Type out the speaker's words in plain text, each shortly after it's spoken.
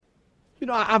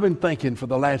I've been thinking for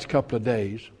the last couple of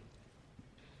days,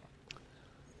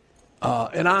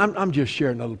 and I'm just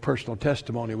sharing a little personal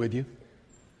testimony with you,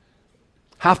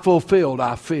 how fulfilled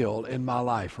I feel in my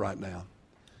life right now.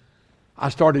 I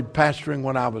started pastoring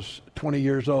when I was 20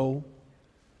 years old.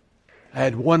 I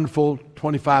had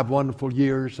 25 wonderful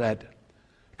years at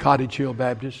Cottage Hill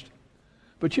Baptist.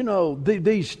 But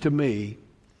these to me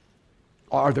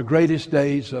are the greatest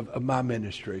days of my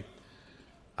ministry.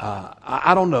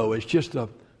 I don't know. It's just a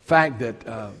fact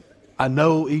that I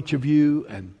know each of you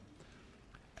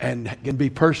and can be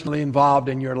personally involved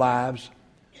in your lives.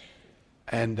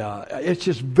 And it's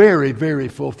just very, very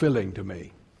fulfilling to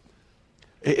me.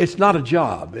 It's not a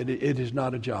job. It is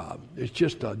not a job. It's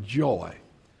just a joy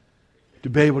to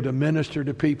be able to minister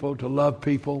to people, to love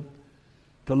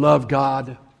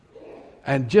God,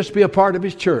 and just be a part of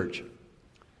His church.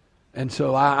 And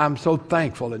so I'm so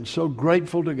thankful and so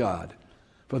grateful to God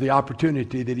for the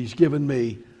opportunity that He's given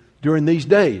me during these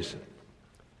days.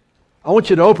 I want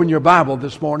you to open your Bible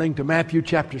this morning to Matthew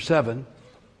chapter 7,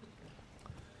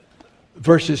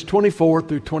 verses 24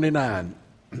 through 29.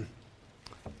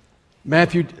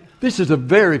 Matthew, this is a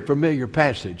very familiar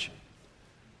passage,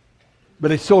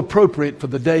 but it's so appropriate for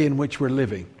the day in which we're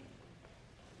living.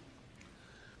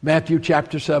 Matthew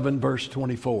chapter 7, verse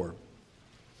 24.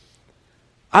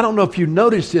 I don't know if you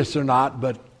noticed this or not,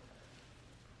 but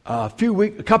a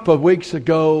couple of weeks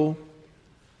ago,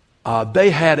 they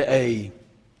had a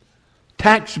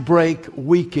tax break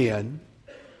weekend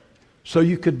so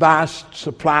you could buy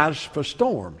supplies for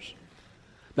storms.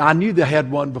 Now, I knew they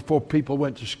had one before people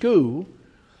went to school,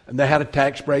 and they had a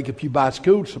tax break if you buy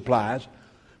school supplies.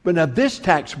 But now this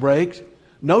tax break,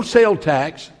 no sale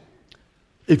tax,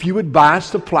 if you would buy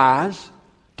supplies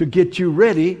to get you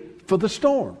ready for the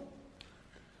storm.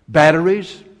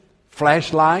 Batteries,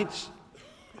 flashlights,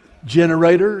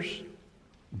 generators,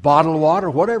 bottled water,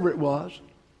 whatever it was.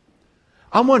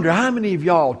 I wonder how many of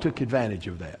y'all took advantage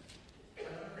of that.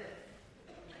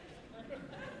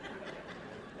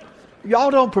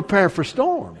 Y'all don't prepare for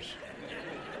storms.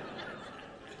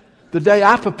 The day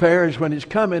I prepare is when it's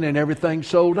coming and everything's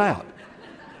sold out.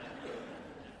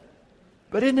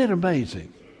 But isn't it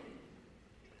amazing?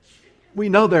 We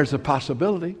know there's a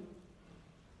possibility,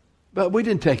 but we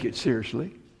didn't take it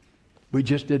seriously. We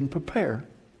just didn't prepare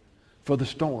for the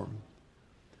storm.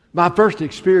 My first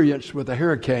experience with a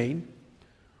hurricane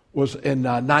was in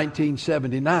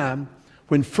 1979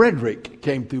 when Frederick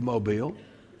came through Mobile.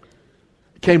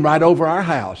 Came right over our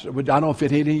house. I don't know if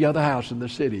it hit any other house in the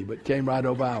city, but it came right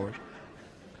over ours.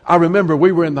 I remember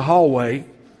we were in the hallway.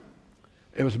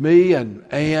 It was me and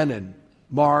Ann and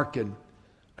Mark and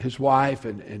his wife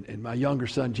and my younger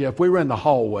son Jeff. We were in the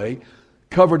hallway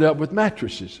covered up with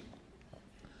mattresses.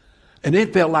 And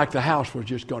it felt like the house was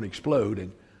just going to explode.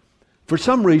 And for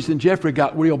some reason, Jeffrey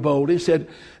got real bold. He said,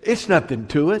 "It's nothing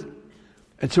to it."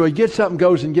 And so he gets up and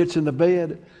goes and gets in the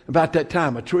bed. About that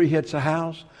time, a tree hits the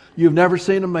house. You've never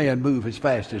seen a man move as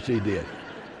fast as he did.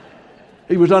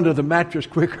 He was under the mattress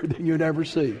quicker than you'd ever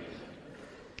see.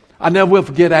 I never will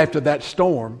forget after that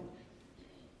storm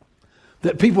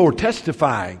that people were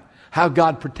testifying how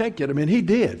God protected them, and He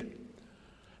did.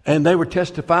 And they were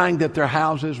testifying that their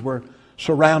houses were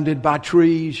surrounded by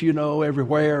trees,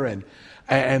 everywhere,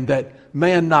 and that,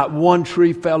 man, not one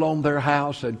tree fell on their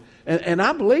house. And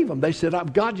I believe them. They said,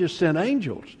 God just sent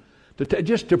angels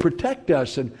just to protect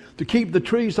us and to keep the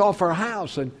trees off our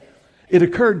house. And it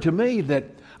occurred to me that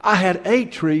I had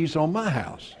 8 trees on my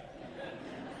house.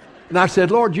 And I said,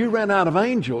 "Lord, you ran out of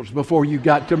angels before you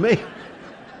got to me."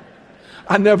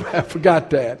 I never have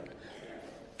forgot that.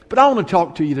 But I want to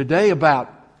talk to you today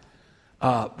about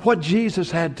what Jesus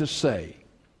had to say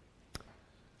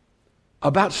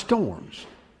about storms.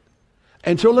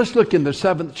 And so let's look in the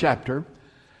 7th chapter.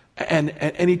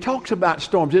 And he talks about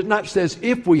storms. It not says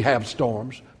if we have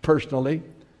storms personally,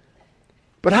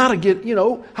 but how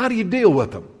do you deal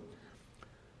with them?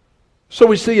 So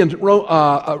we see in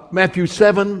Matthew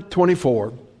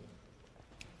 7:24,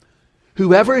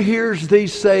 "Whoever hears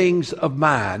these sayings of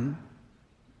mine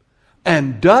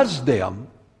and does them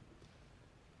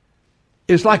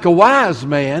is like a wise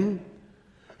man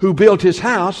who built his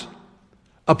house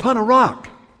upon a rock.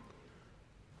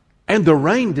 And the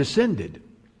rain descended,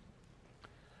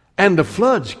 and the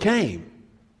floods came,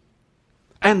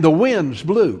 and the winds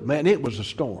blew." Man, it was a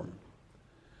storm.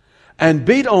 "And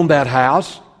beat on that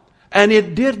house, and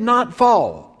it did not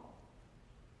fall.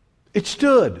 It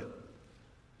stood,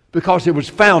 because it was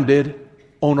founded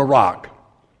on a rock.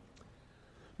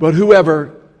 But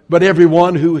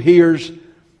everyone who hears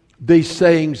these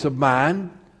sayings of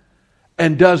mine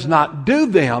and does not do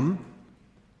them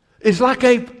is like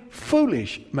a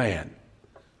foolish man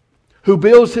who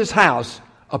builds his house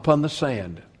upon the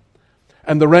sand.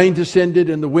 And the rain descended,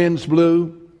 and the winds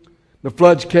blew. The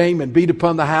floods came and beat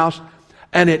upon the house,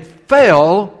 and it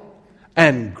fell,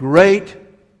 and great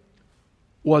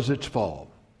was its fall.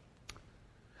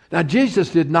 Now, Jesus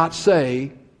did not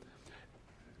say,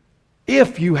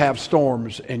 if you have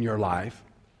storms in your life.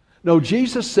 No,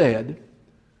 Jesus said,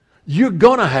 you're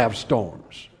going to have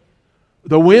storms.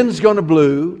 The wind's going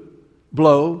to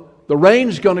blow. The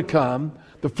rain's going to come.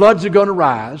 The floods are going to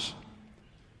rise.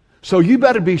 So you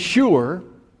better be sure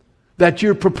that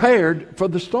you're prepared for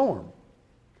the storm.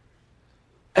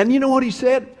 And you know what he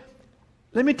said?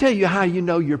 Let me tell you how you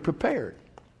know you're prepared.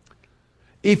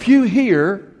 If you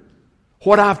hear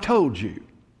what I've told you,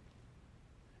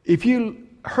 if you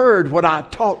heard what I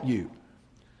taught you,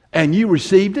 and you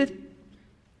received it,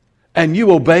 and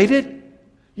you obeyed it,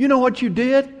 you know what you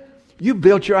did? You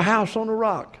built your house on a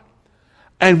rock.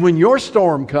 And when your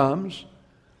storm comes,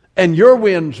 and your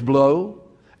winds blow,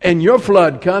 and your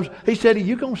flood comes, he said,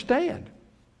 you're going to stand.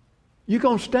 You're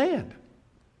going to stand.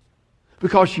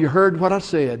 Because you heard what I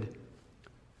said,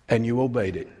 and you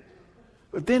obeyed it.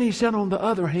 But then he said on the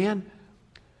other hand,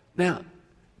 now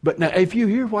if you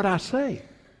hear what I say,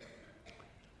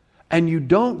 and you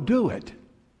don't do it,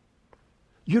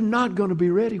 you're not going to be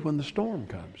ready when the storm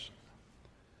comes.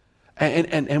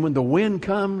 And when the wind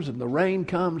comes, and the rain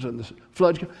comes, and the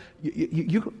floods come,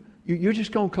 you're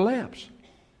just going to collapse.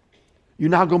 You're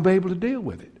not going to be able to deal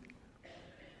with it.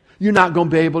 You're not going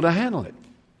to be able to handle it.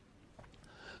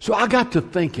 So I got to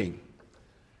thinking,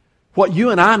 what you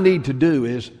and I need to do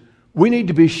is, we need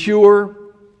to be sure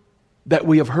that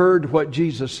we have heard what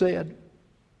Jesus said.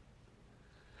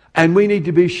 And we need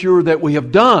to be sure that we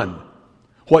have done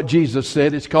what Jesus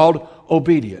said. It's called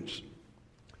obedience.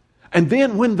 And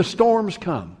then when the storms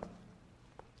come,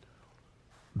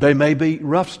 they may be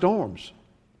rough storms.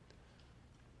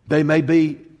 They may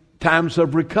be times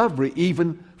of recovery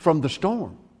even from the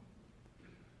storm.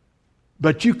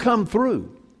 But you come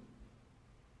through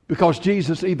because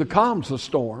Jesus either calms the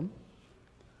storm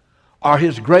or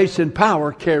His grace and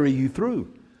power carry you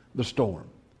through the storm.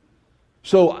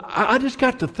 So I just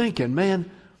got to thinking, man,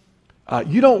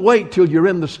 you don't wait till you're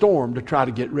in the storm to try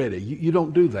to get ready. You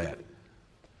don't do that.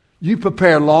 You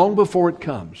prepare long before it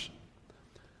comes.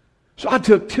 So I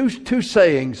took two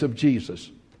sayings of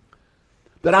Jesus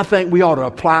that I think we ought to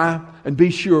apply and be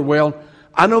sure, well,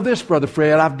 I know this, Brother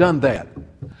Fred, I've done that.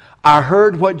 I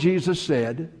heard what Jesus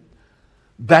said.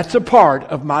 That's a part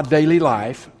of my daily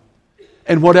life.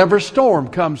 And whatever storm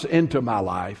comes into my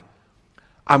life,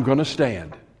 I'm going to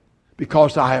stand.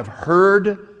 Because I have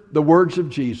heard the words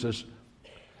of Jesus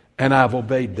and I've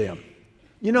obeyed them.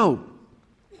 You know,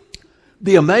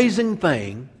 the amazing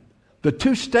thing, the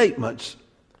two statements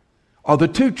are the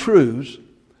two truths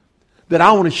that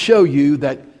I want to show you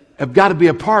that have got to be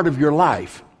a part of your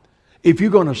life. If you're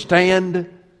going to stand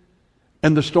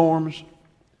in the storms,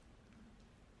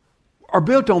 are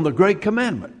built on the great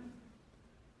commandment.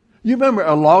 You remember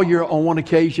a lawyer on one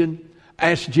occasion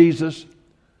asked Jesus,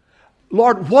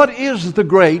 Lord, what is the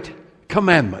great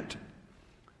commandment?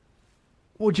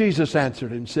 Well, Jesus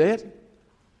answered and said,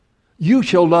 you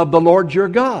shall love the Lord your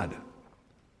God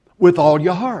with all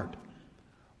your heart,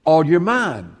 all your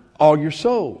mind, all your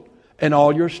soul, and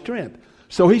all your strength.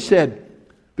 So he said,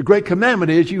 the great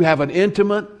commandment is you have an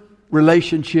intimate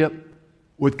relationship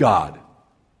with God.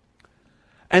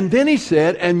 And then he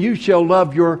said, and you shall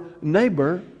love your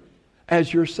neighbor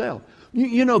as yourself.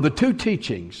 You know, the two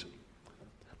teachings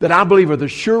that I believe are the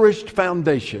surest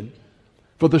foundation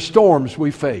for the storms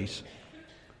we face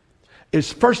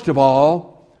is, first of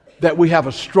all, that we have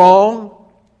a strong,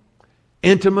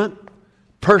 intimate,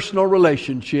 personal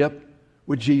relationship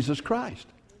with Jesus Christ.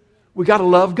 We got to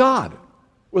love God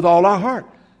with all our heart.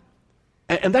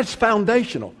 And that's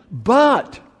foundational.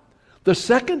 But the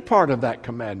second part of that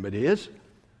commandment is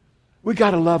we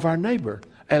got to love our neighbor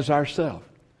as ourselves.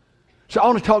 So I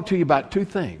want to talk to you about two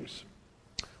things.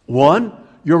 One,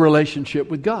 your relationship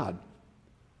with God.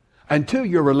 And two,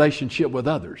 your relationship with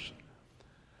others.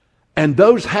 And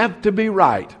those have to be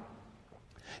right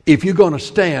if you're going to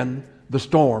stand the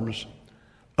storms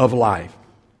of life.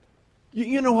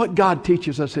 You know what God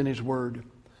teaches us in His Word?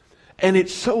 And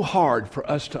it's so hard for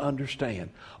us to understand.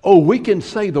 Oh, we can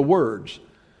say the words,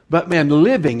 but man,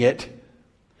 living it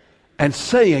and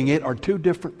saying it are two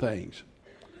different things.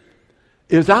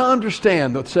 As I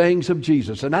understand the sayings of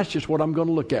Jesus, and that's just what I'm going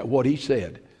to look at, what He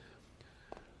said.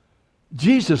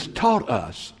 Jesus taught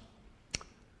us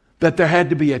that there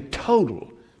had to be a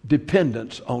total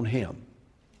dependence on Him.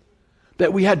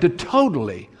 That we had to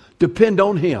totally depend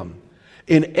on Him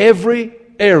in every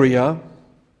area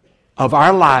of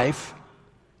our life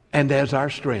and as our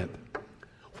strength.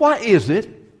 Why is it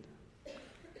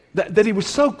that he was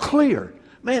so clear?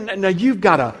 Man, now you've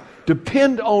got to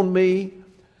depend on me,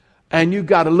 and you've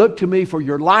got to look to me for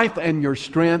your life and your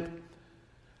strength.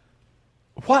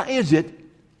 Why is it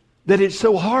that it's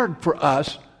so hard for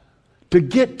us to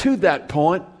get to that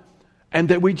point and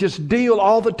that we just deal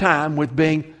all the time with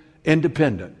being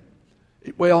independent?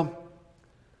 Well,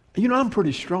 I'm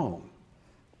pretty strong.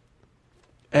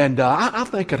 And I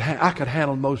think I could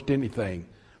handle most anything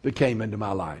that came into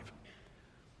my life.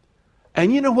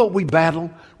 And you know what we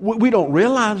battle? We don't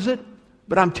realize it,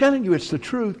 but I'm telling you it's the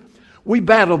truth. We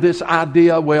battle this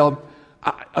idea,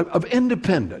 of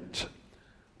independence.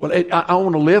 Well, I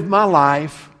want to live my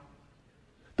life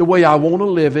the way I want to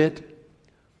live it,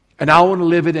 and I want to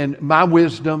live it in my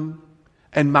wisdom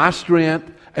and my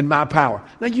strength and my power.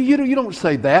 Now, you don't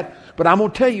say that, but I'm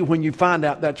going to tell you, when you find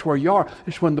out that's where you are,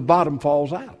 it's when the bottom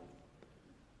falls out.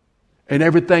 And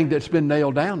everything that's been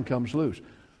nailed down comes loose.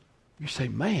 You say,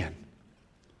 man,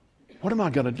 what am I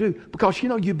going to do? Because,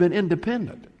 you've been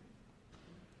independent.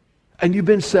 And you've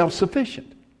been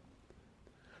self-sufficient.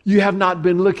 You have not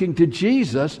been looking to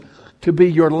Jesus to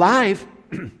be your life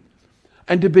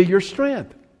and to be your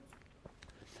strength.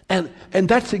 And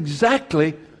that's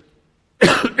exactly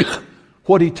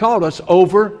what he taught us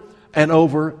over and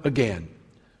over again.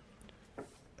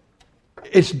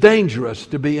 It's dangerous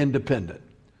to be independent.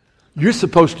 You're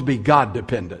supposed to be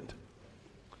God-dependent.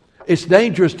 It's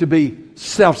dangerous to be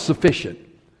self-sufficient.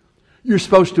 You're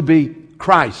supposed to be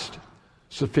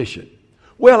Christ-sufficient.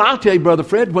 Well, I'll tell you, Brother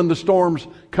Fred, when the storms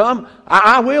come,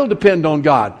 I will depend on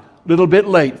God. A little bit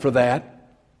late for that.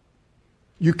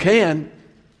 You can,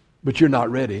 but you're not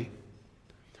ready.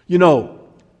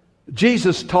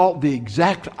 Jesus taught the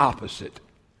exact opposite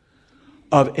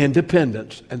of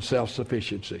independence and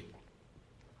self-sufficiency.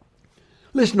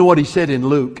 Listen to what he said in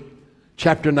Luke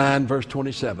chapter 9, verse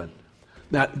 27.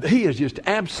 Now, he is just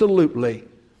absolutely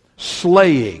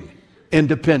slaying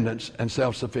independence and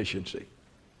self-sufficiency.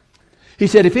 He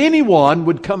said, if anyone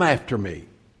would come after me,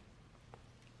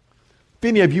 if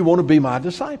any of you want to be my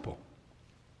disciple,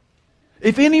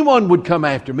 if anyone would come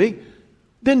after me,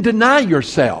 then deny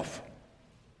yourself.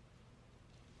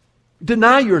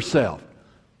 Deny yourself.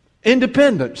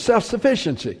 Independence,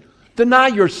 self-sufficiency. Deny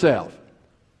yourself.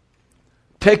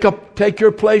 Take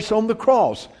your place on the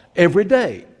cross every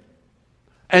day.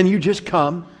 And you just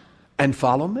come and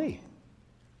follow me.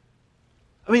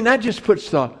 I mean, that just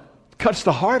cuts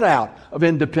the heart out of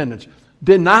independence.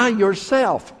 Deny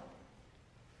yourself.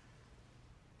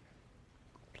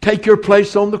 Take your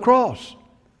place on the cross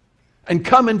and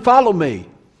come and follow me.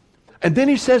 And then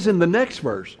he says in the next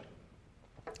verse,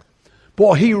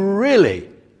 boy, he really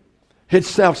hits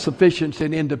self-sufficiency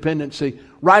and independency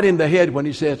right in the head when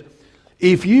he says,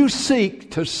 if you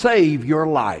seek to save your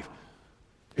life,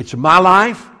 it's my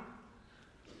life,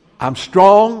 I'm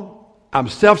strong, I'm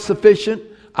self-sufficient,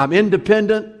 I'm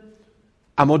independent,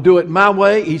 I'm going to do it my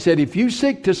way. He said, if you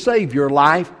seek to save your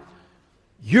life,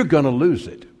 you're going to lose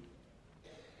it.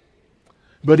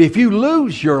 But if you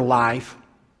lose your life,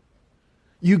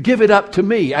 you give it up to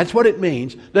me. That's what it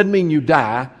means. Doesn't mean you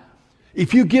die.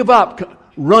 If you give up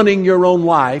running your own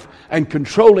life and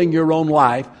controlling your own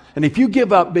life, and if you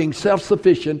give up being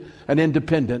self-sufficient and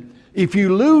independent, if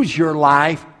you lose your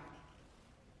life,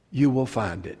 you will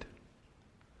find it.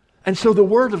 And so the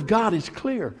Word of God is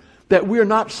clear that we're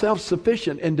not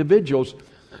self-sufficient individuals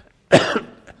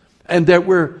and that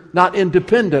we're not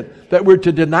independent, that we're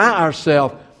to deny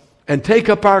ourselves and take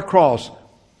up our cross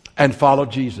and follow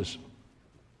Jesus.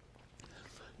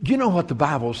 Do you know what the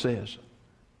Bible says?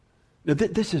 Now,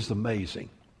 this is amazing.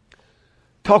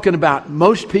 Talking about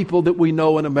most people that we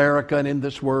know in America and in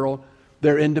this world,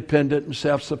 they're independent and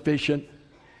self-sufficient.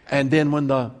 And then when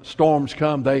the storms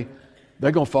come, they're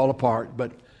going to fall apart.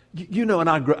 But, and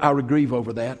I would grieve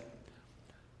over that.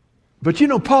 But,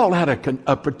 Paul had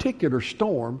a particular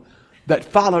storm that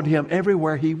followed him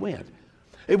everywhere he went.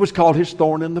 It was called his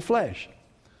thorn in the flesh.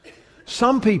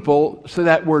 Some people say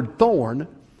that word thorn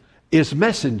is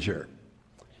messenger.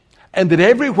 And that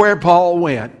everywhere Paul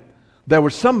went, there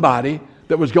was somebody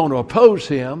that was going to oppose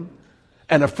him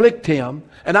and afflict him.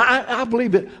 And I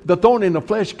believe that the thorn in the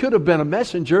flesh could have been a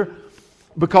messenger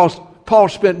because Paul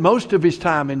spent most of his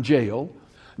time in jail,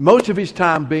 most of his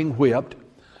time being whipped,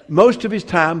 most of his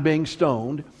time being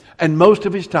stoned, and most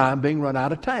of his time being run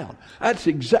out of town. That's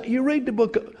exactly. You read the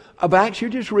book of Acts, you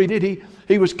just read it.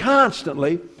 He was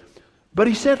constantly, but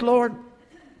he said, Lord,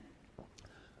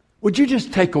 would you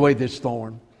just take away this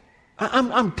thorn?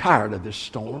 I'm tired of this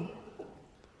storm.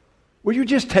 Will you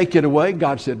just take it away?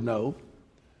 God said no.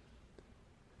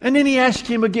 And then he asked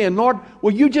him again, Lord,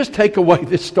 will you just take away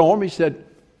this storm? He said,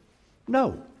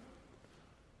 no.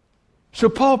 So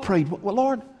Paul prayed, well,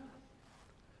 Lord,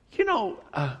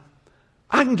 I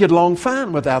can get along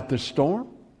fine without this storm.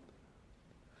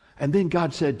 And then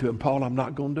God said to him, Paul, I'm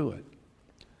not going to do it.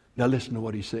 Now listen to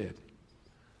what he said.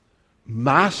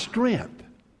 My strength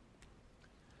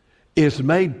is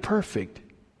made perfect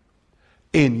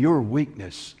in your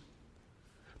weakness.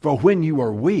 For when you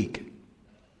are weak,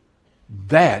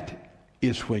 that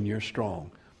is when you're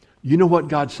strong. You know what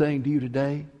God's saying to you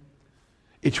today?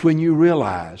 It's when you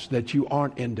realize that you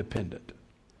aren't independent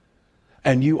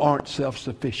and you aren't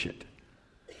self-sufficient.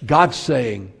 God's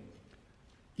saying,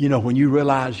 when you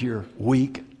realize you're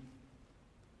weak,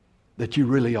 that you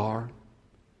really are,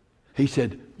 He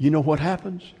said, you know what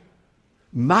happens?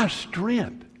 My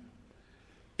strength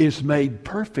is made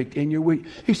perfect in your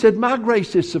weakness. He said, my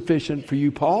grace is sufficient for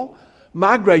you, Paul.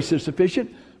 My grace is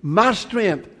sufficient. My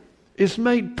strength is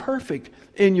made perfect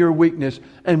in your weakness.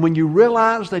 And when you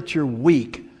realize that you're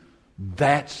weak,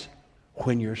 that's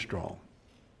when you're strong.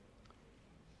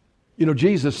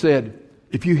 Jesus said,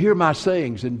 if you hear my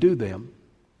sayings and do them,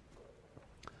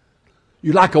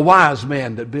 you're like a wise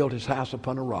man that built his house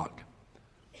upon a rock.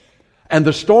 And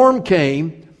the storm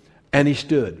came and he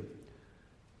stood.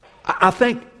 I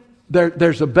think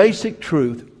there's a basic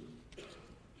truth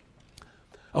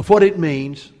of what it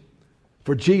means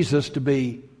for Jesus to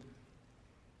be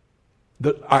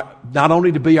not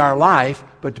only to be our life,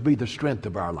 but to be the strength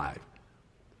of our life.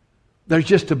 There's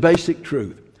just a basic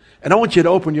truth. And I want you to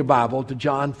open your Bible to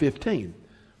John 15.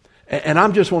 And I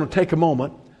just want to take a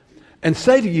moment and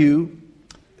say to you,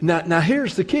 now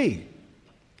here's the key.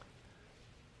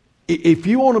 If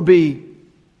you want to be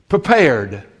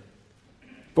prepared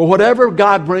for whatever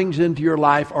God brings into your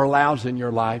life or allows in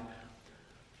your life,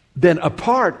 then a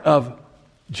part of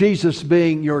Jesus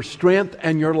being your strength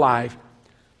and your life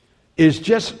is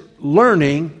just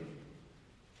learning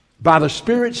by the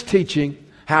Spirit's teaching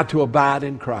how to abide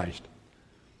in Christ.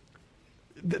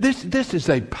 This is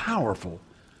a powerful,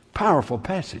 powerful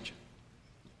passage.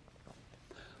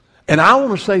 And I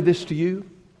want to say this to you.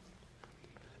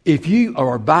 If you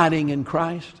are abiding in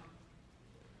Christ,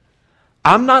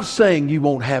 I'm not saying you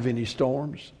won't have any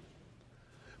storms,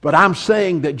 but I'm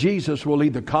saying that Jesus will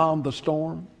either calm the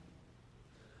storm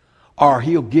or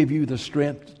He'll give you the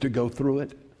strength to go through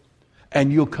it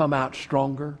and you'll come out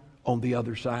stronger on the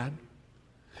other side.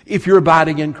 If you're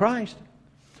abiding in Christ.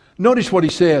 Notice what He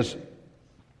says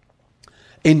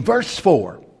in verse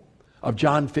 4 of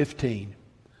John 15.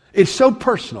 It's so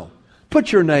personal.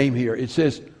 Put your name here. It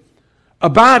says,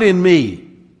 abide in me,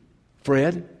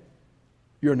 Fred,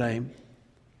 your name,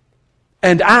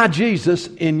 and I, Jesus,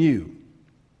 in you.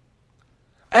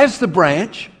 As the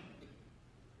branch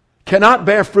cannot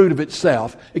bear fruit of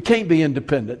itself, it can't be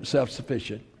independent and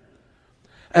self-sufficient.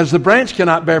 As the branch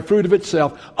cannot bear fruit of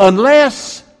itself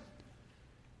unless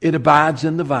it abides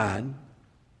in the vine,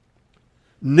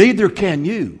 neither can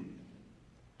you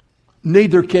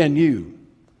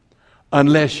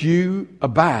unless you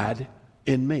abide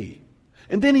in me.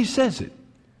 And then He says it.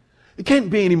 It can't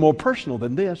be any more personal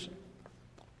than this.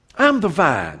 I'm the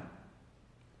vine.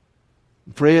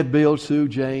 Fred, Bill, Sue,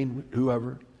 Jane,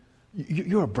 whoever.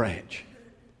 You're a branch.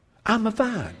 I'm a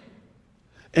vine.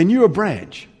 And you're a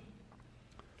branch.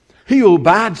 He who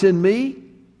abides in me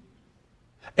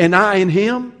and I in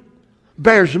him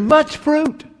bears much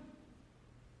fruit.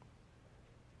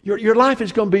 Your life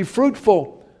is going to be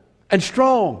fruitful and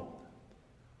strong.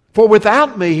 For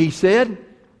without me, He said,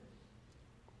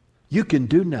 you can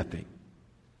do nothing.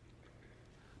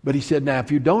 But He said, now if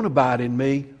you don't abide in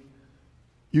me,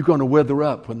 you're going to wither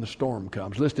up when the storm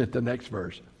comes. Listen to the next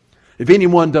verse. If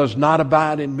anyone does not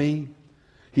abide in me,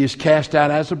 he is cast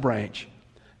out as a branch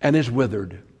and is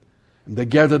withered. And they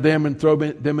gather them and throw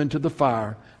them into the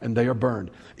fire, and they are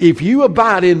burned. If you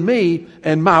abide in me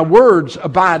and my words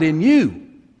abide in you,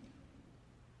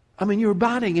 you're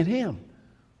abiding in Him.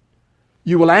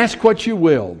 You will ask what you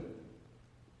will.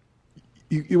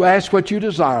 You ask what you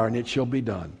desire, and it shall be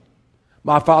done.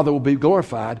 My Father will be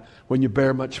glorified when you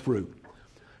bear much fruit.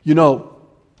 You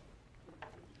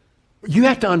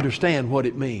have to understand what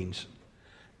it means.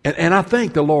 And I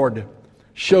think the Lord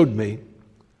showed me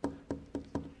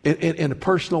in a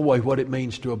personal way what it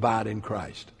means to abide in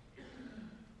Christ.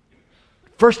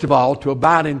 First of all, to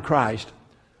abide in Christ,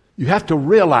 you have to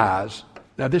realize,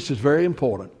 now this is very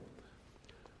important,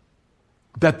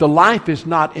 that the life is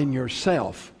not in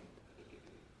yourself.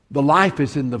 The life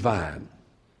is in the vine.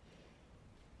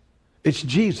 It's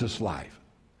Jesus' life.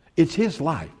 It's His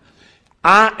life.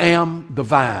 I am the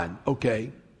vine,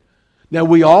 okay? Now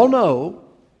we all know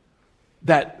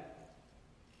that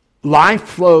life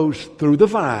flows through the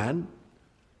vine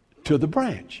to the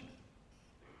branch.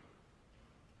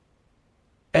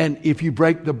 And if you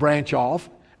break the branch off,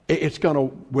 it's going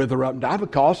to wither up and die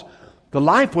because the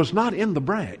life was not in the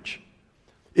branch.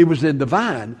 It was in the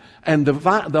vine, and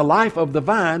the life of the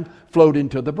vine flowed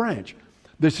into the branch.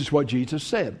 This is what Jesus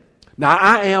said. Now,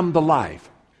 I am the life.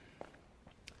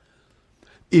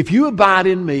 If you abide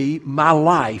in me, my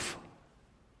life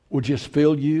will just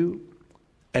fill you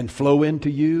and flow into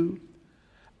you,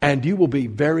 and you will be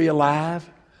very alive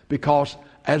because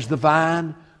as the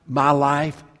vine, my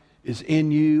life is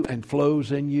in you and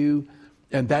flows in you,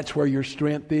 and that's where your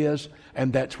strength is,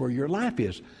 and that's where your life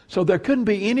is. So there couldn't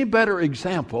be any better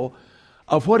example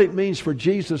of what it means for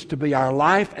Jesus to be our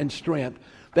life and strength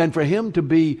than for him to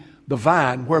be the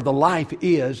vine where the life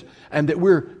is, and that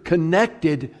we're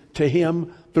connected to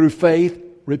him through faith,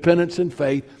 repentance and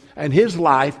faith, and his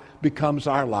life becomes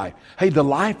our life. Hey, the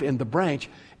life in the branch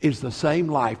is the same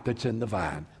life that's in the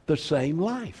vine. The same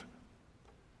life.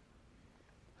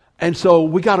 And so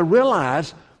we got to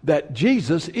realize that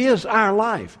Jesus is our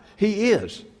life. He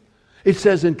is. It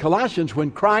says in Colossians,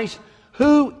 when Christ,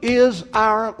 who is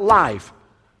our life,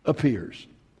 appears.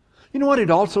 You know what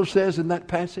it also says in that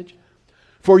passage?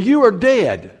 For you are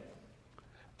dead,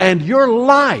 and your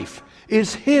life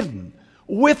is hidden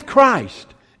with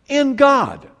Christ in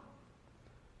God.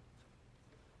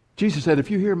 Jesus said,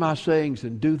 if you hear my sayings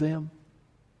and do them,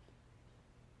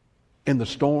 in the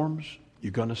storms,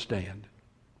 you're going to stand.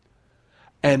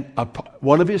 And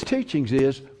one of his teachings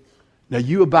is, now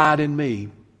you abide in me,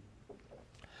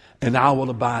 and I will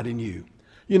abide in you.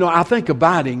 You know, I think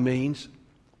abiding means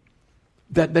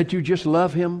that you just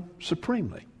love him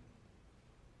supremely.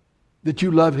 That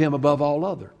you love him above all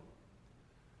other.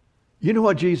 You know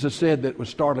what Jesus said that was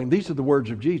startling? These are the words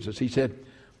of Jesus. He said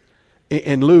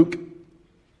in Luke,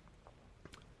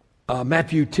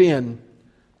 Matthew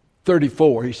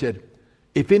 10:34, he said,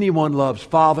 if anyone loves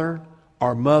father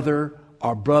or mother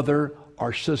or brother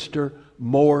or sister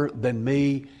more than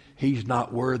me, he's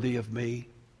not worthy of me.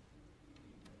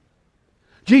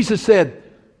 Jesus said,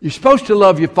 you're supposed to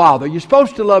love your father. You're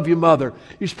supposed to love your mother.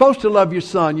 You're supposed to love your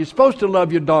son. You're supposed to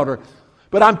love your daughter.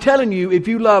 But I'm telling you, if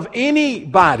you love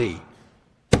anybody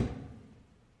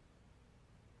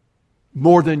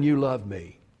more than you love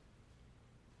me,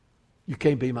 you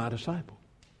can't be my disciple.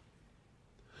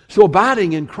 So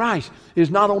abiding in Christ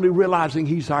is not only realizing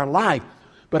he's our life,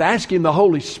 but asking the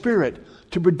Holy Spirit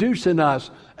to produce in us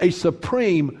a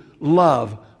supreme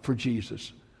love for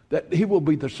Jesus. That he will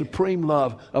be the supreme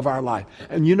love of our life.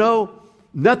 And you know,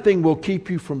 nothing will keep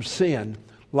you from sin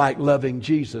like loving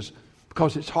Jesus,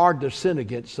 because it's hard to sin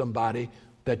against somebody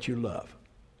that you love.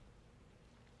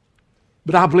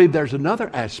 But I believe there's another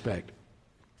aspect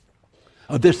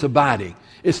of this abiding.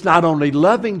 It's not only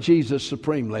loving Jesus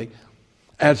supremely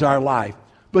as our life,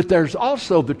 but there's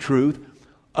also the truth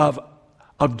of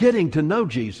getting to know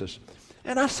Jesus.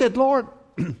 And I said, Lord,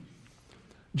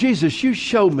 Jesus, you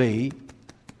show me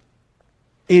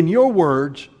in your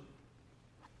words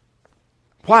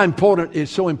why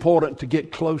it's so important to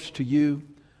get close to you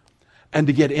and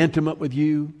to get intimate with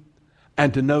you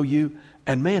and to know you.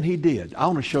 And man, he did. I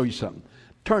want to show you something.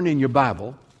 Turn in your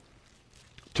Bible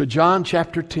to John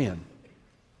chapter 10.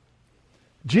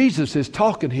 Jesus is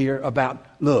talking here about,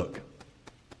 look,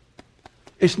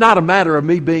 it's not a matter of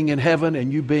me being in heaven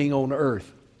and you being on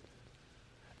earth.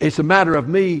 It's a matter of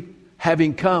me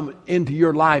having come into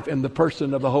your life in the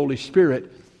person of the Holy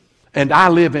Spirit, and I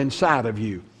live inside of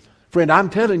you. Friend, I'm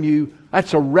telling you,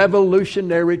 that's a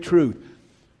revolutionary truth.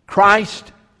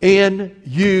 Christ in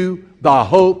you, the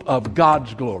hope of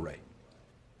God's glory.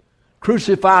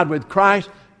 Crucified with Christ,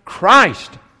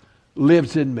 Christ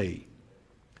lives in me.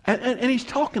 And he's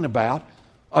talking about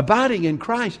abiding in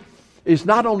Christ is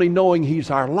not only knowing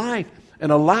he's our life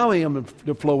and allowing him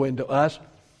to flow into us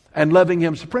and loving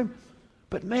him supreme,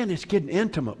 but man, it's getting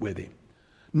intimate with him.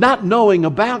 Not knowing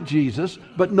about Jesus,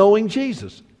 but knowing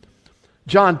Jesus.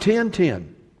 John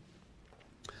 10:10.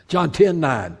 John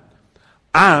 10:9.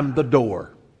 I'm the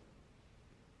door.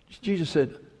 Jesus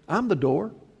said, I'm the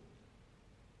door.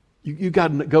 You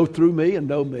got to go through me and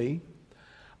know me.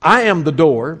 I am the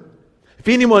door. If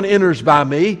anyone enters by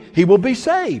me, he will be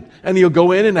saved. And he'll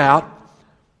go in and out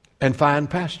and find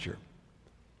pasture.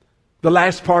 The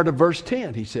last part of verse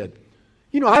 10, he said,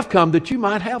 you know, I've come that you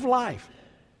might have life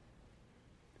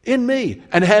in me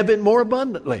and have it more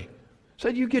abundantly. So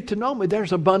you get to know me,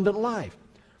 there's abundant life.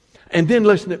 And then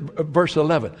listen at verse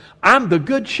 11. I'm the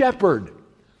good shepherd.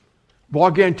 Well, I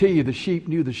guarantee you the sheep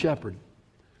knew the shepherd.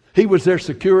 He was their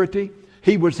security.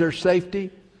 He was their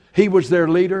safety. He was their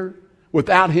leader.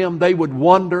 Without him, they would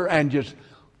wander and just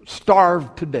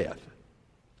starved to death.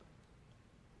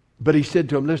 But he said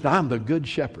to him, listen, I'm the good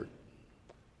shepherd.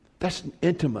 That's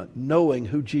intimate, knowing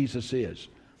who Jesus is.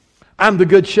 I'm the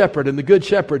good shepherd, and the good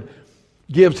shepherd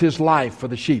gives his life for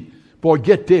the sheep. Boy,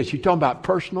 get this. You're talking about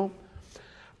personal?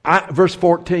 Verse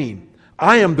 14.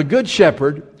 I am the good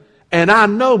shepherd, and I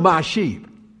know my sheep.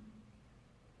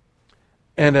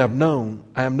 And I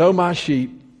know my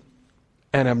sheep,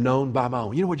 and am known by my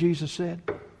own. You know what Jesus said?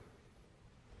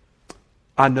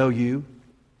 I know you.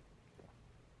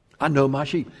 I know my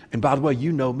sheep. And by the way,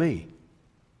 you know me.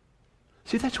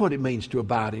 See, that's what it means to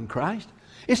abide in Christ.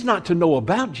 It's not to know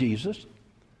about Jesus,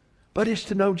 but it's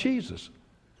to know Jesus.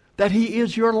 That he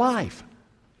is your life,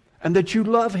 and that you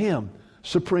love him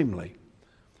supremely.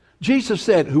 Jesus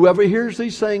said, whoever hears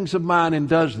these sayings of mine and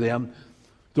does them,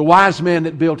 the wise man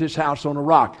that built his house on a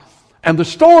rock. And the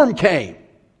storm came,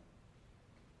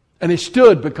 and it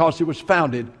stood because it was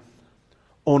founded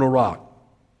on a rock.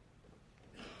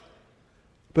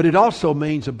 But it also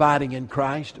means abiding in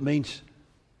Christ. It means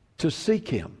to seek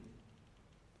him.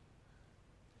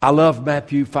 I love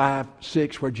Matthew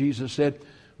 5:6, where Jesus said,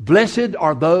 blessed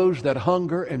are those that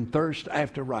hunger and thirst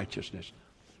after righteousness.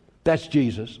 That's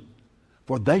Jesus.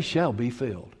 For they shall be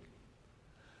filled.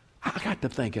 I got to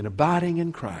thinking, abiding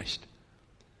in Christ.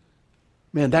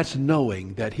 Man, that's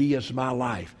knowing that he is my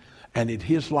life. And that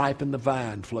his life in the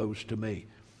vine flows to me.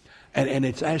 And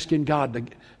it's asking God to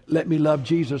let me love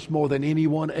Jesus more than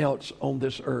anyone else on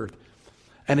this earth.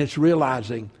 And it's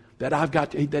realizing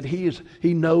that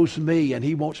he knows me and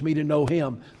he wants me to know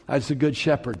him as the good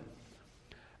shepherd.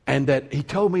 And that he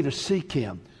told me to seek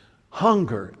him.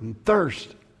 Hunger and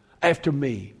thirst after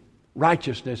me.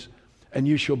 Righteousness, and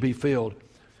you shall be filled.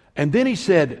 And then he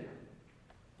said,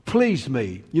 please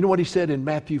me. You know what he said in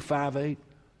Matthew 5:8?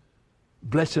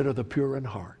 Blessed are the pure in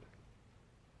heart.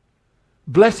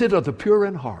 Blessed are the pure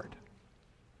in heart,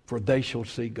 for they shall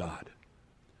see God.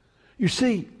 You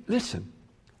see, listen,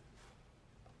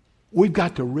 we've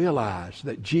got to realize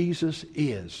that Jesus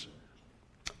is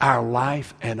our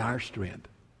life and our strength.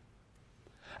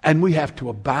 And we have to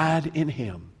abide in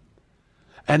him.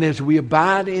 And as we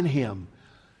abide in him,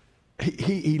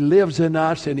 he lives in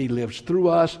us and he lives through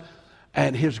us.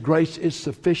 And his grace is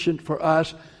sufficient for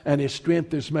us. And his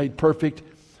strength is made perfect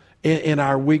in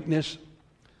our weakness.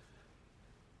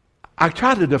 I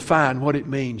try to define what it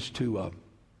means to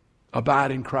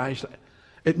abide in Christ.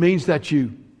 It means that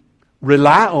you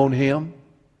rely on him.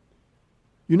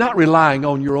 You're not relying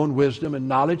on your own wisdom and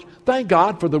knowledge. Thank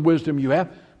God for the wisdom you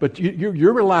have. But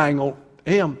you're relying on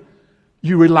him.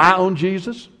 You rely on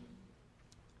Jesus.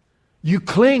 You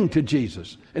cling to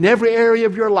Jesus. In every area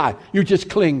of your life, you just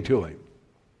cling to him.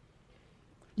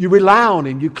 You rely on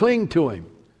him. You cling to him.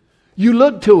 You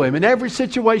look to him in every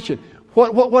situation.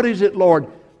 What is it, Lord,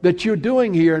 that you're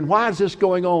doing here, and why is this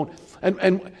going on?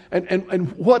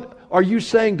 And what are you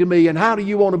saying to me, and how do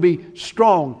you want to be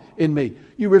strong in me?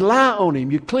 You rely on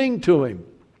him. You cling to him.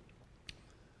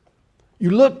 You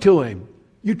look to him.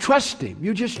 You trust him.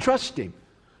 You just trust him.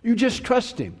 You just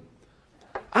trust him.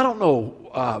 I don't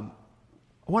know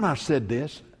when I said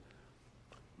this,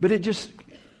 but it just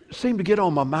seemed to get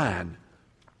on my mind.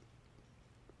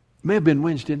 It may have been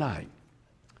Wednesday night.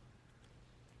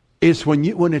 It's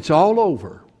when it's all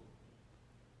over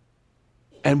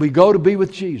and we go to be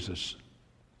with Jesus,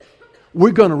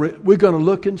 we're going to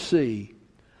look and see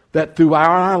that throughout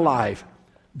our life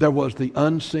there was the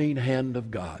unseen hand of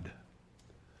God.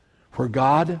 Where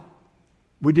God,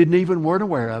 we weren't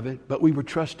aware of it, but we were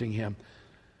trusting him.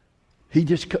 He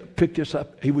just picked us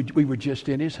up. We were just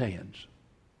in his hands.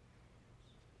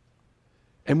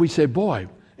 And we say, boy,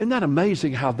 isn't that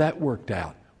amazing how that worked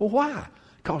out? Well, why?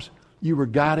 Because you were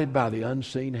guided by the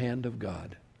unseen hand of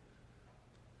God.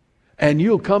 And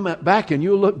you'll come back and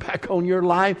you'll look back on your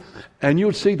life and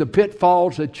you'll see the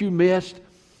pitfalls that you missed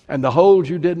and the holes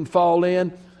you didn't fall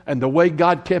in and the way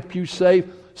God kept you safe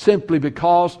simply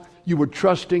because you were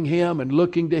trusting him and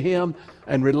looking to him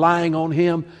and relying on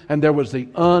him, and there was the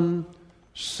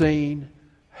unseen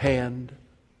hand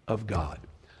of God.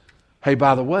 Hey,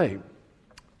 by the way,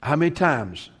 how many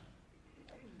times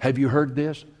have you heard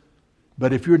this?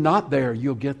 But if you're not there,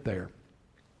 you'll get there.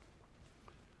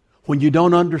 When you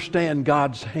don't understand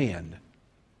God's hand,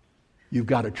 you've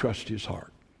got to trust his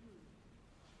heart.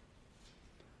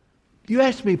 You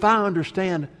ask me if I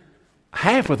understand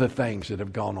half of the things that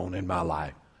have gone on in my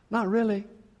life. Not really.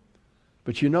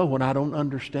 But you know, when I don't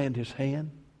understand his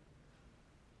hand,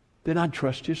 then I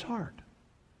trust his heart.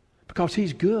 Because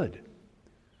he's good.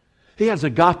 He has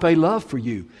agape love for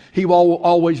you. He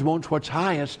always wants what's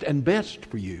highest and best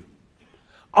for you.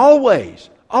 Always.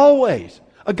 Always.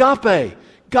 Agape.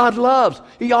 God loves.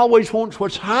 He always wants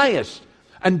what's highest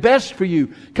and best for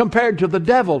you, compared to the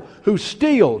devil who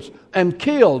steals and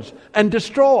kills and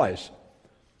destroys.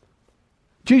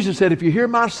 Jesus said, if you hear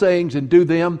my sayings and do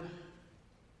them,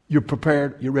 you're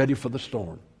prepared, you're ready for the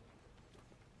storm.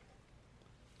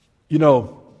 You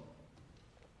know,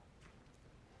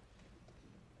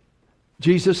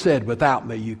 Jesus said, without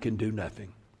me you can do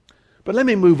nothing. But let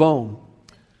me move on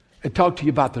and talk to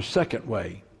you about the second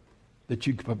way that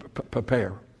you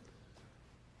prepare.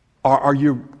 Are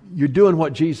you're doing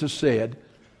what Jesus said,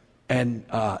 and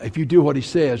if you do what He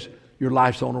says, your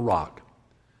life's on a rock.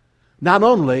 Not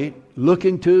only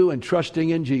looking to and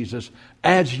trusting in Jesus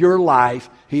as your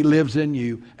life, He lives in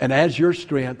you, and as your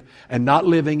strength, and not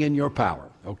living in your power,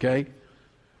 okay?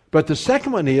 But the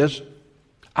second one is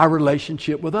our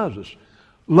relationship with others.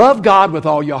 Love God with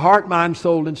all your heart, mind,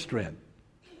 soul, and strength.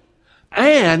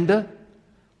 And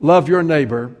love your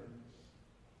neighbor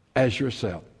as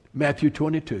yourself. Matthew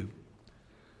 22.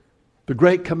 The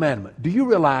great commandment. Do you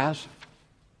realize?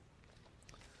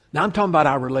 Now I'm talking about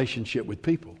our relationship with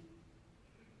people.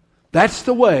 That's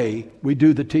the way we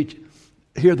do the teaching.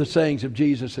 Hear the sayings of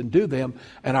Jesus and do them,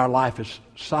 and our life is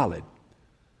solid.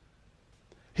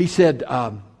 He said,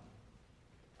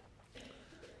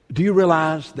 do you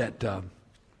realize that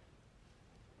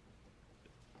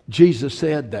Jesus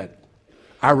said that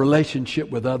our relationship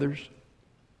with others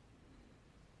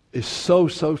is so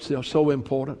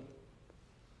important?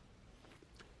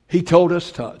 He told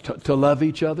us to love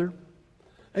each other.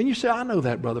 And you say, I know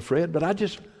that, Brother Fred, but I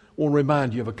just want to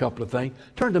remind you of a couple of things.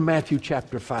 Turn to Matthew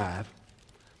chapter 5.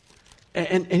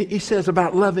 And he says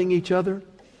about loving each other.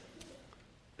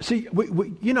 See,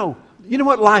 you know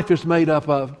what life is made up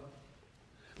of?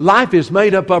 Life is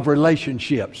made up of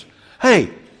relationships. Hey,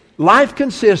 life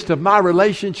consists of my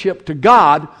relationship to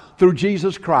God through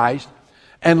Jesus Christ,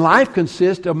 and life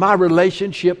consists of my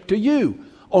relationship to you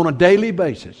on a daily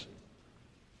basis.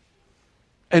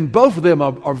 And both of them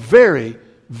are very,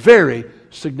 very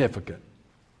significant.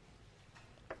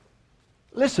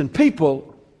 Listen,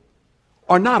 people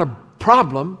are not a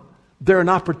problem, they're an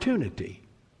opportunity.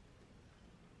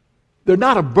 They're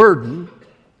not a burden,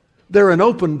 they're an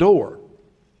open door.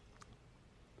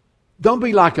 Don't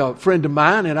be like a friend of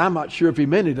mine, and I'm not sure if he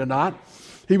meant it or not.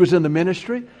 He was in the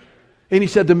ministry, and he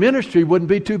said the ministry wouldn't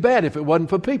be too bad if it wasn't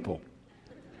for people.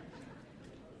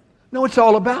 No, it's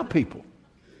all about people.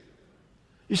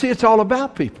 You see, it's all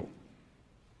about people.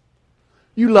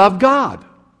 You love God,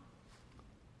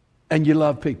 and you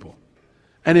love people.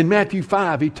 And in Matthew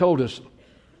 5, He told us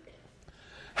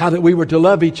how that we were to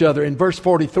love each other. In verse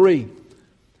 43,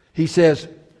 He says,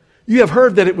 you have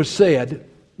heard that it was said,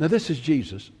 now this is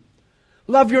Jesus,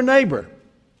 love your neighbor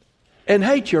and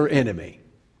hate your enemy.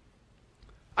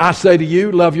 I say to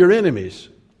you, love your enemies.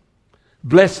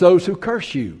 Bless those who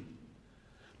curse you.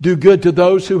 Do good to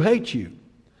those who hate you.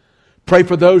 Pray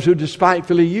for those who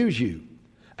despitefully use you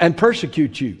and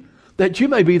persecute you, that you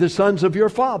may be the sons of your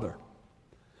Father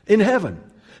in heaven.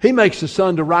 He makes the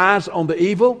sun to rise on the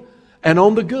evil and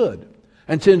on the good,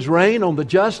 and sends rain on the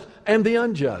just and the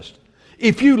unjust.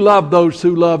 If you love those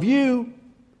who love you,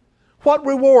 what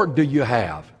reward do you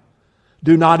have?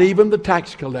 Do not even the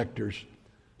tax collectors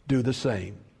do the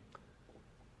same?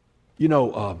 You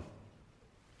know,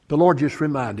 the Lord just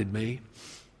reminded me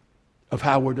of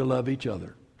how we're to love each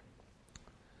other.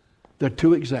 There are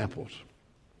two examples.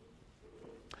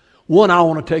 One, I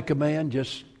want to take a man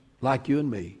just like you and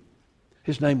me.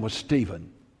 His name was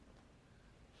Stephen.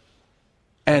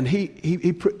 And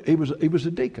he was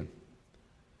a deacon.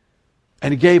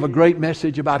 And he gave a great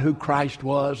message about who Christ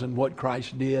was and what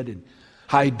Christ did and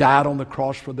how He died on the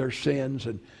cross for their sins,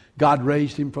 and God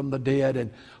raised Him from the dead,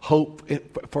 and hope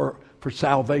for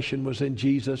salvation was in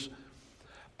Jesus.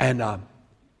 And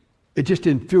it just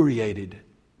infuriated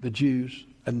the Jews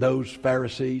and those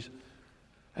Pharisees.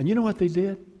 And you know what they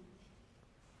did?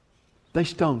 They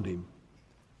stoned Him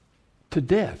to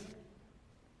death.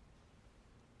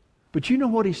 But you know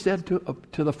what He said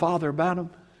to the Father about him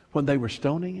when they were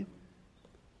stoning Him?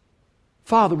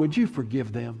 Father, would you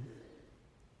forgive them?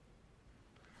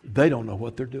 They don't know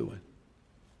what they're doing.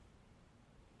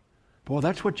 Boy,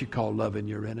 that's what you call loving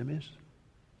your enemies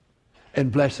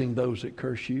and blessing those that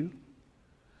curse you.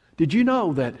 Did you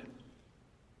know that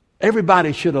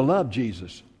everybody should have loved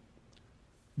Jesus,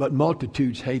 but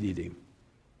multitudes hated Him?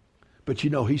 But you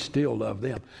know, He still loved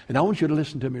them. And I want you to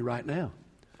listen to me right now.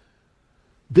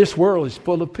 This world is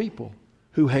full of people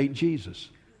who hate Jesus.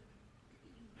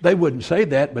 They wouldn't say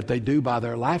that, but they do by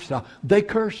their lifestyle. They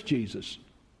curse Jesus.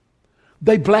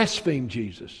 They blaspheme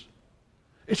Jesus.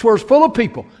 This world's full of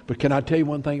people. But can I tell you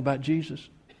one thing about Jesus?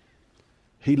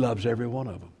 He loves every one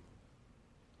of them.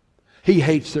 He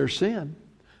hates their sin,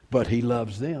 but He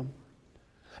loves them.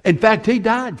 In fact, He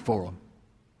died for them.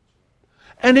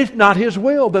 And it's not His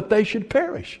will that they should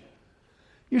perish.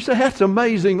 You say, that's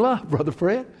amazing love, Brother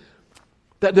Fred.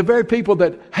 That the very people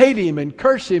that hate Him and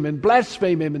curse Him and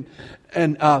blaspheme Him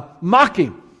and mock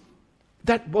Him,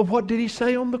 well, what did He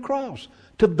say on the cross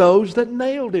to those that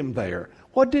nailed Him there?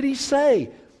 What did He say?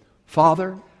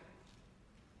 Father,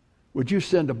 would you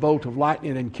send a bolt of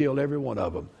lightning and kill every one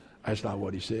of them? That's not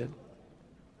what He said.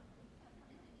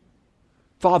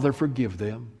 Father, forgive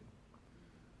them.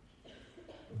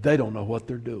 They don't know what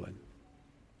they're doing.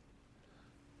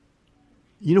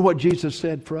 You know what Jesus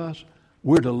said for us?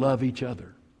 We're to love each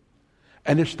other.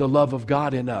 And it's the love of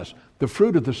God in us. The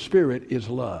fruit of the Spirit is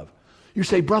love. You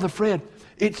say, Brother Fred,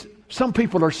 some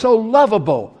people are so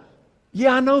lovable.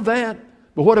 Yeah, I know that.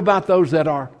 But what about those that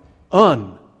are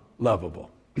unlovable?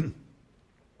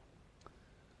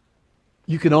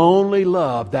 You can only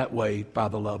love that way by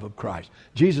the love of Christ.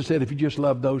 Jesus said, if you just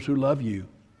love those who love you,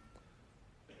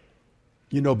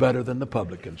 you know better than the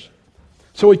publicans.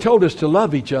 So He told us to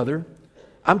love each other.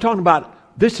 I'm talking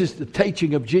about, this is the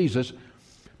teaching of Jesus.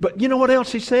 But you know what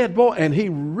else He said? Boy, and He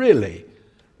really,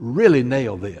 really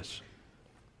nailed this.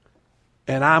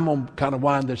 And I'm going to kind of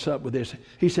wind this up with this.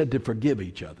 He said to forgive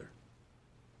each other.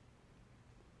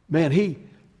 Man,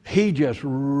 he just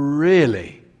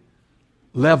really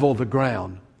leveled the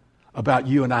ground about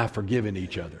you and I forgiving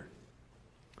each other.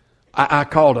 I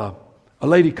called a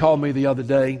lady called me the other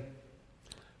day.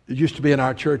 It used to be in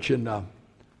our church in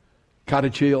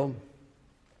Cottage Hill.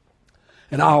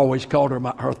 And I always called her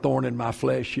her thorn in my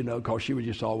flesh, because she was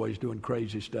just always doing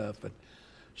crazy stuff. And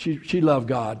she loved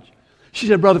God. She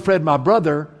said, Brother Fred, my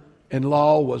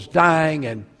brother-in-law was dying,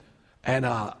 and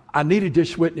I needed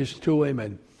this witness to him.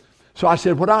 And so I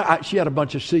said, she had a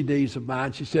bunch of CDs of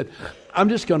mine. She said, I'm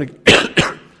just going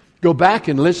to go back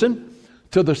and listen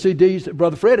to the CDs that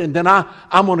Brother Fred, and then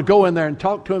I'm going to go in there and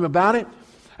talk to him about it.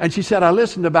 And she said, I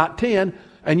listened to about 10,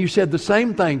 and you said the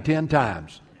same thing 10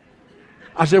 times.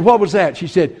 I said, what was that? She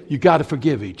said, you got to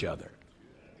forgive each other.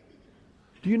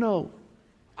 Do you know,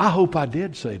 I hope I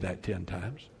did say that 10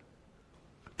 times.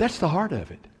 That's the heart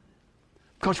of it.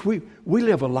 Because we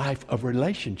live a life of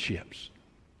relationships.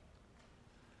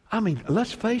 I mean,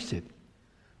 let's face it.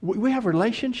 We have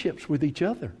relationships with each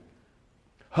other.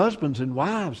 Husbands and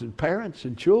wives and parents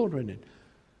and children and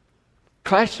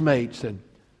classmates and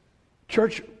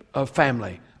church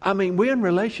family. I mean, we're in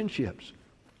relationships.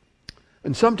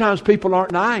 And sometimes people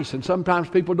aren't nice, and sometimes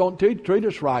people don't treat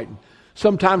us right. And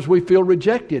sometimes we feel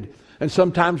rejected, and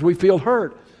sometimes we feel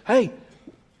hurt. Hey,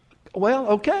 well,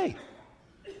 okay.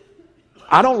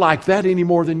 I don't like that any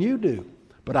more than you do.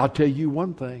 But I'll tell you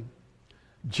one thing.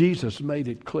 Jesus made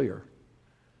it clear.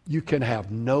 You can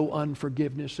have no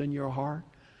unforgiveness in your heart.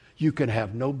 You can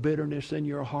have no bitterness in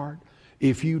your heart.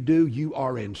 If you do, you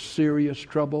are in serious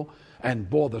trouble. And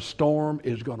boy, the storm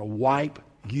is going to wipe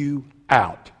you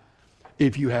out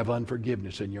if you have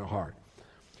unforgiveness in your heart.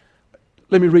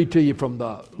 Let me read to you from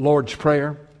the Lord's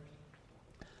Prayer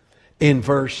in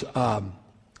verse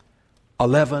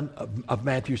 11 of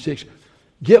Matthew 6.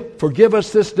 Forgive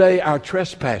us this day our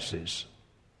trespasses,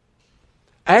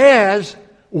 as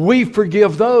we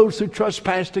forgive those who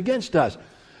trespass against us.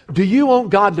 Do you want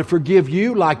God to forgive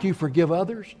you like you forgive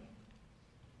others?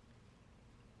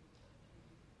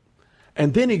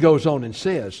 And then He goes on and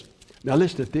says, now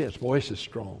listen to this. Boy, this is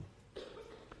strong.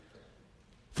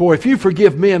 For if you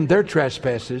forgive men their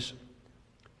trespasses,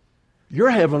 your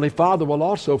heavenly Father will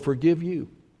also forgive you.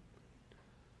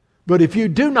 But if you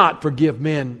do not forgive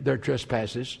men their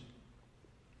trespasses,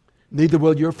 neither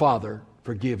will your Father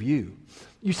forgive you.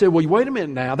 You say, well, wait a minute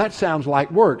now. That sounds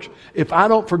like works. If I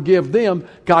don't forgive them,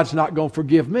 God's not going to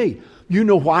forgive me. You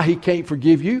know why He can't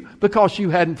forgive you? Because you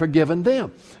hadn't forgiven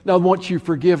them. Now, once you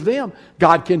forgive them,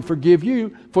 God can forgive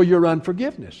you for your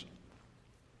unforgiveness.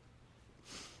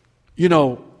 You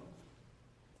know,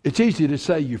 it's easy to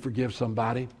say you forgive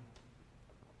somebody.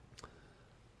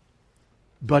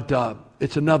 But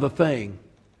it's another thing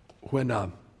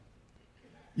when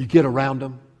you get around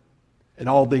them and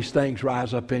all these things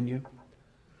rise up in you.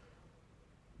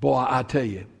 Boy, I tell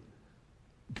you,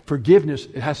 forgiveness,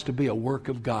 it has to be a work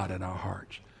of God in our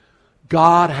hearts.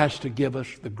 God has to give us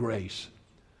the grace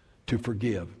to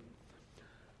forgive.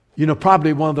 You know,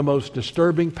 probably one of the most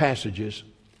disturbing passages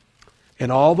in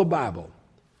all the Bible,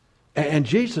 and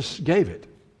Jesus gave it.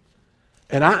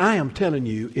 And I am telling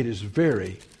you, it is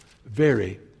very,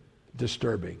 very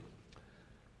disturbing.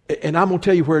 And I'm going to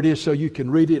tell you where it is so you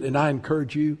can read it, and I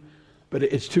encourage you, but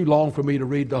it's too long for me to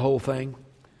read the whole thing.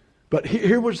 But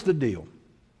here was the deal.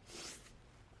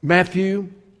 Matthew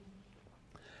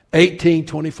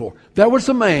 18:24. There was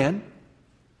a man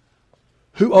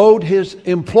who owed his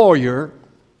employer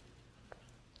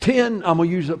I'm going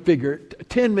to use a figure,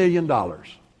 $10 million.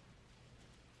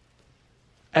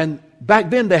 And back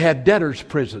then they had debtor's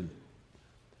prison.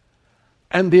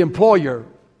 And the employer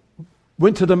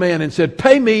went to the man and said,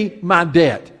 pay me my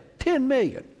debt, $10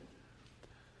 million.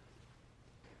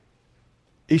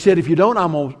 He said, if you don't,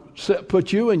 I'm going to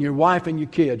put you and your wife and your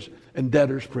kids in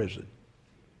debtor's prison.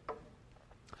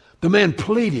 The man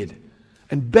pleaded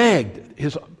and begged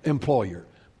his employer,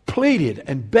 pleaded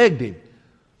and begged him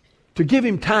to give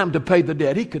him time to pay the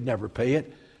debt. He could never pay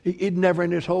it. He'd never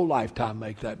in his whole lifetime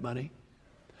make that money.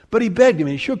 But he begged him,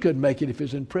 and he sure couldn't make it if he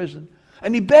was in prison.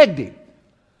 And he begged him.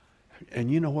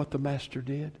 And you know what the master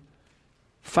did?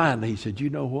 Finally, he said, you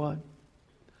know what?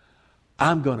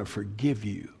 I'm going to forgive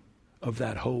you of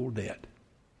that whole debt.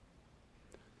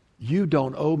 You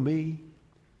don't owe me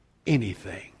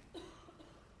anything.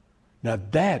 Now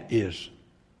that is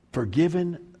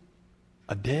forgiving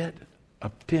a debt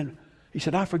of 10. He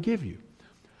said, I forgive you.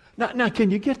 Now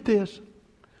can you get this?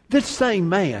 This same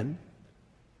man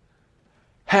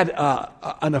had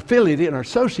an affiliate, an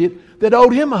associate that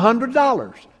owed him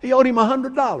 $100. He owed him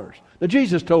 $100. Now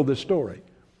Jesus told this story.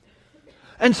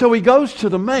 And so he goes to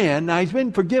the man. Now he's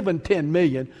been forgiven $10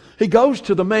 million. He goes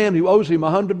to the man who owes him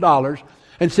 $100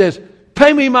 and says,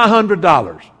 pay me my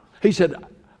 $100. He said,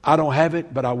 I don't have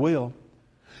it, but I will.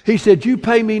 He said, you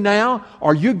pay me now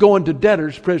or you're going to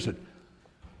debtor's prison.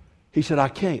 He said, I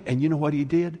can't. And you know what he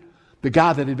did? The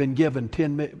guy that had been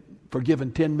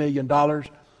forgiven $10 million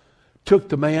took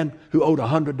the man who owed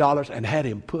 $100 and had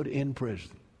him put in prison.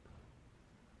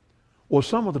 Well,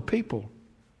 some of the people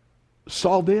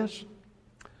saw this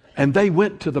and they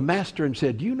went to the master and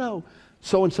said, you know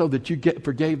so-and-so that you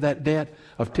forgave that debt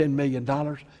of $10 million?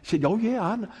 He said, oh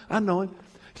yeah, I know him.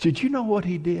 He said, you know what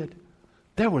he did?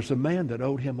 There was a man that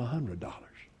owed him $100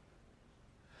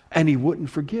 and he wouldn't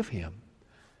forgive him.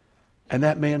 And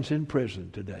that man's in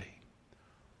prison today.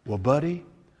 Well, buddy,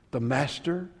 the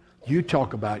master, you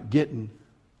talk about getting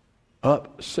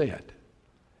upset.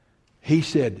 He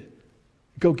said,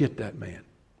 go get that man.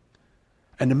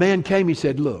 And the man came, he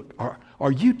said, look,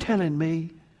 are you telling me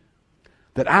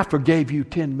that I forgave you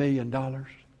 $10 million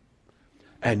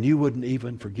and you wouldn't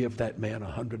even forgive that man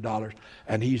 $100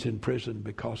 and he's in prison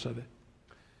because of it?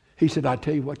 He said, I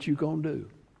tell you what you're going to do.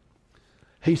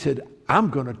 He said, I'm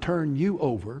going to turn you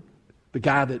over, the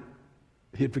guy that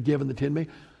he had forgiven the $10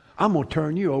 million, I'm going to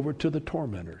turn you over to the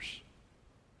tormentors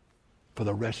for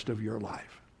the rest of your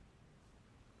life.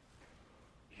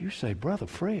 You say, Brother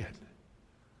Fred,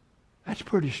 that's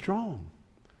pretty strong.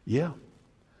 Yeah.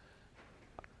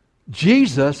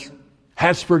 Jesus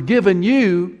has forgiven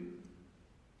you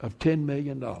of $10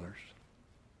 million.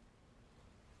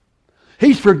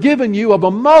 He's forgiven you of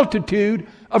a multitude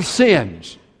of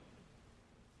sins.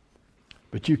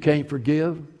 But you can't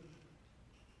forgive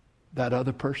that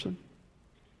other person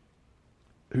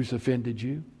who's offended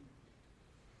you.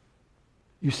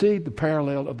 You see the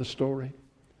parallel of the story?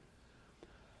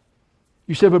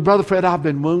 You say, but Brother Fred, I've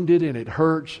been wounded and it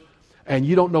hurts and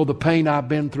you don't know the pain I've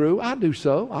been through. I do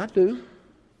so. I do.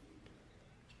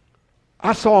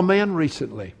 I saw a man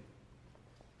recently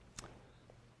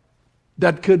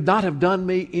that could not have done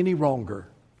me any wronger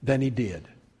than he did.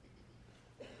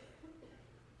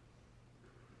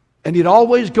 And he'd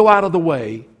always go out of the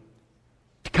way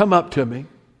to come up to me.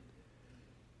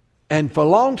 And for a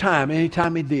long time,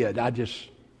 anytime he did, I just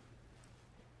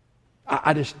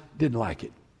didn't like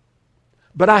it.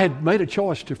 But I had made a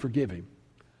choice to forgive him.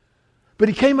 But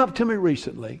he came up to me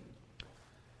recently,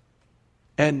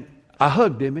 and I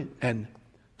hugged him and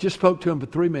just spoke to him for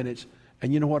 3 minutes.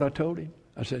 And you know what I told him?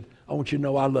 I said, I want you to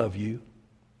know I love you.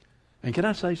 And can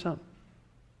I say something?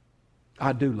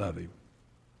 I do love him.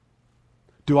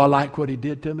 Do I like what he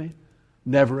did to me?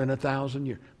 Never in 1,000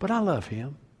 years. But I love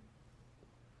him.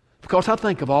 Because I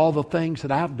think of all the things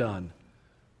that I've done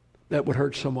that would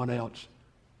hurt someone else.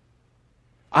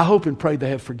 I hope and pray they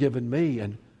have forgiven me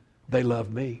and they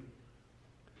love me.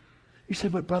 You say,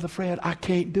 but Brother Fred, I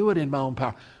can't do it in my own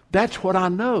power. That's what I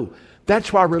know.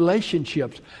 That's why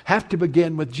relationships have to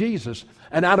begin with Jesus.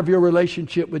 And out of your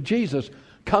relationship with Jesus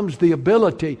comes the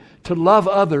ability to love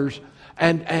others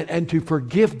and to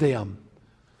forgive them.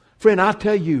 Friend, I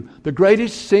tell you, the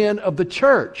greatest sin of the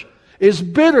church is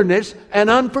bitterness and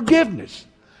unforgiveness.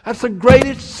 That's the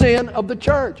greatest sin of the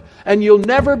church. And you'll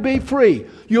never be free.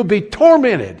 You'll be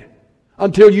tormented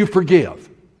until you forgive.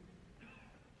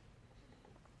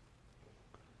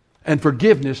 And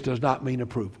forgiveness does not mean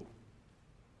approval.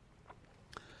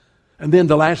 And then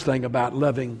the last thing about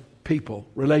loving people,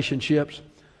 relationships,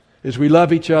 is we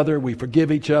love each other, we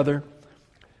forgive each other,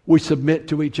 we submit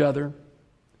to each other.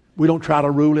 We don't try to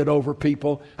rule it over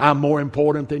people. I'm more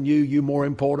important than you, you more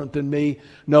important than me.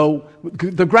 No,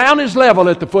 the ground is level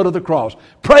at the foot of the cross.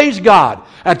 Praise God.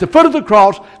 At the foot of the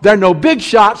cross, there are no big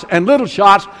shots and little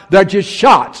shots. They're just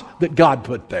shots that God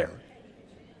put there.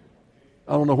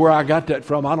 I don't know where I got that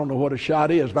from. I don't know what a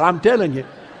shot is, but I'm telling you.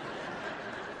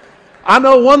 I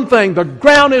know one thing, the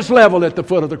ground is level at the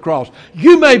foot of the cross.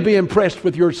 You may be impressed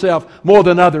with yourself more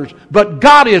than others, but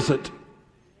God isn't.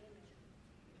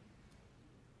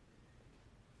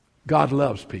 God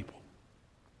loves people.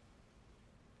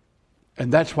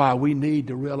 And that's why we need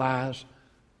to realize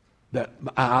that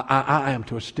I am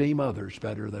to esteem others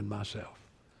better than myself.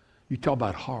 You talk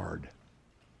about hard.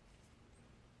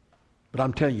 But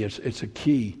I'm telling you, it's a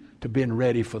key to being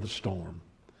ready for the storm.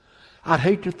 I'd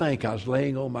hate to think I was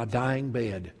laying on my dying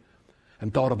bed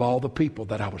and thought of all the people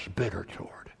that I was bitter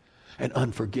toward and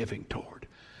unforgiving toward.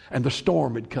 And the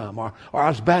storm had come, or I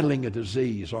was battling a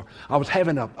disease, or I was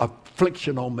having a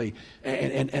affliction on me,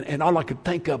 and all I could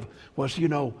think of was,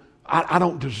 I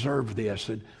don't deserve this,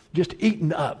 and just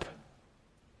eaten up.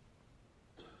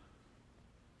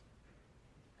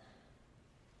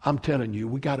 I'm telling you,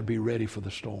 we got to be ready for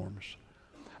the storms.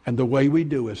 And the way we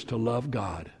do is to love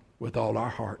God with all our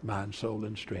heart, mind, soul,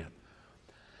 and strength.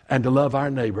 And to love our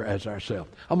neighbor as ourselves.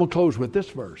 I'm going to close with this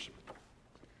verse.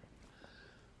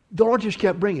 The Lord just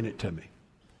kept bringing it to me.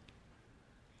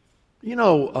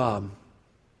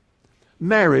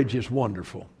 Marriage is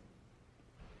wonderful.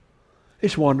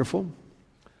 It's wonderful.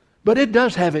 But it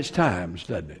does have its times,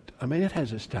 doesn't it? I mean, it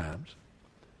has its times.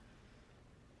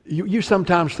 You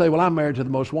sometimes say, well, I'm married to the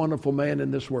most wonderful man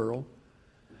in this world.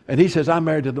 And he says, I'm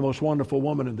married to the most wonderful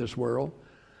woman in this world.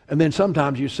 And then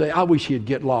sometimes you say, I wish he'd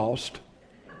get lost.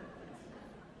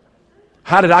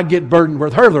 How did I get burdened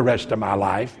with her the rest of my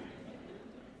life?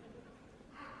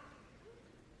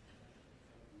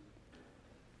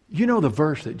 You know the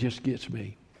verse that just gets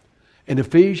me? In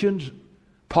Ephesians,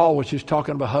 Paul was just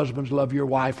talking about husbands, love your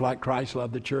wife like Christ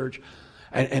loved the church,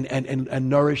 and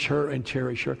nourish her and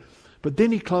cherish her. But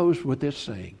then he closed with this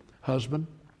saying, husband,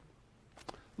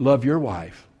 love your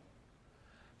wife,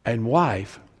 and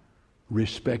wife,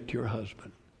 respect your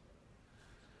husband.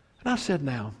 And I said,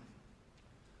 now,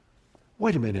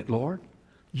 wait a minute, Lord.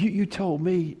 You told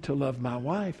me to love my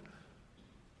wife,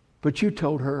 but you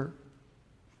told her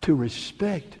to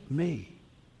respect me.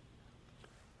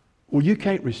 Well, you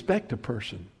can't respect a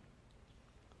person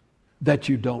that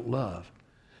you don't love.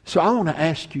 So I want to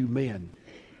ask you men,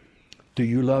 do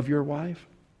you love your wife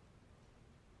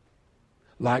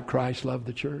like Christ loved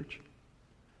the church?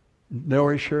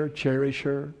 Nourish her, cherish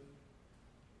her.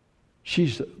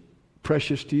 She's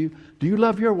precious to you. Do you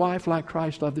love your wife like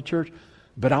Christ loved the church?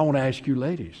 But I want to ask you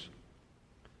ladies,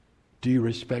 do you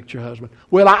respect your husband?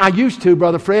 Well, I used to,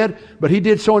 Brother Fred, but he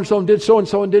did so-and-so and did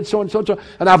so-and-so and did so-and-so and so,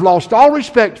 and I've lost all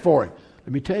respect for him.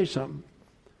 Let me tell you something.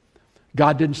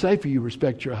 God didn't say for you to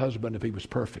respect your husband if he was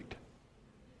perfect.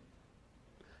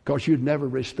 Because you'd never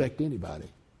respect anybody.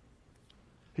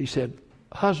 He said,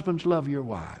 husbands, love your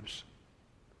wives.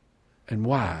 And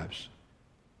wives,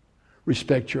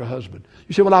 respect your husband.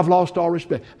 You say, well, I've lost all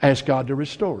respect. Ask God to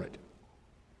restore it.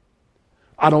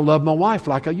 I don't love my wife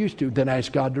like I used to. Then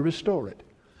ask God to restore it.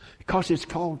 Because it's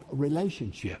called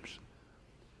relationships.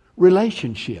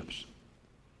 Relationships.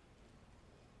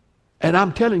 And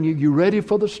I'm telling you, you're ready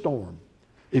for the storm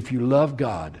if you love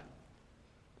God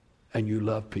and you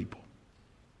love people.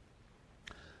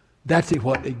 That's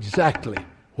exactly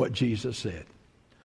what Jesus said.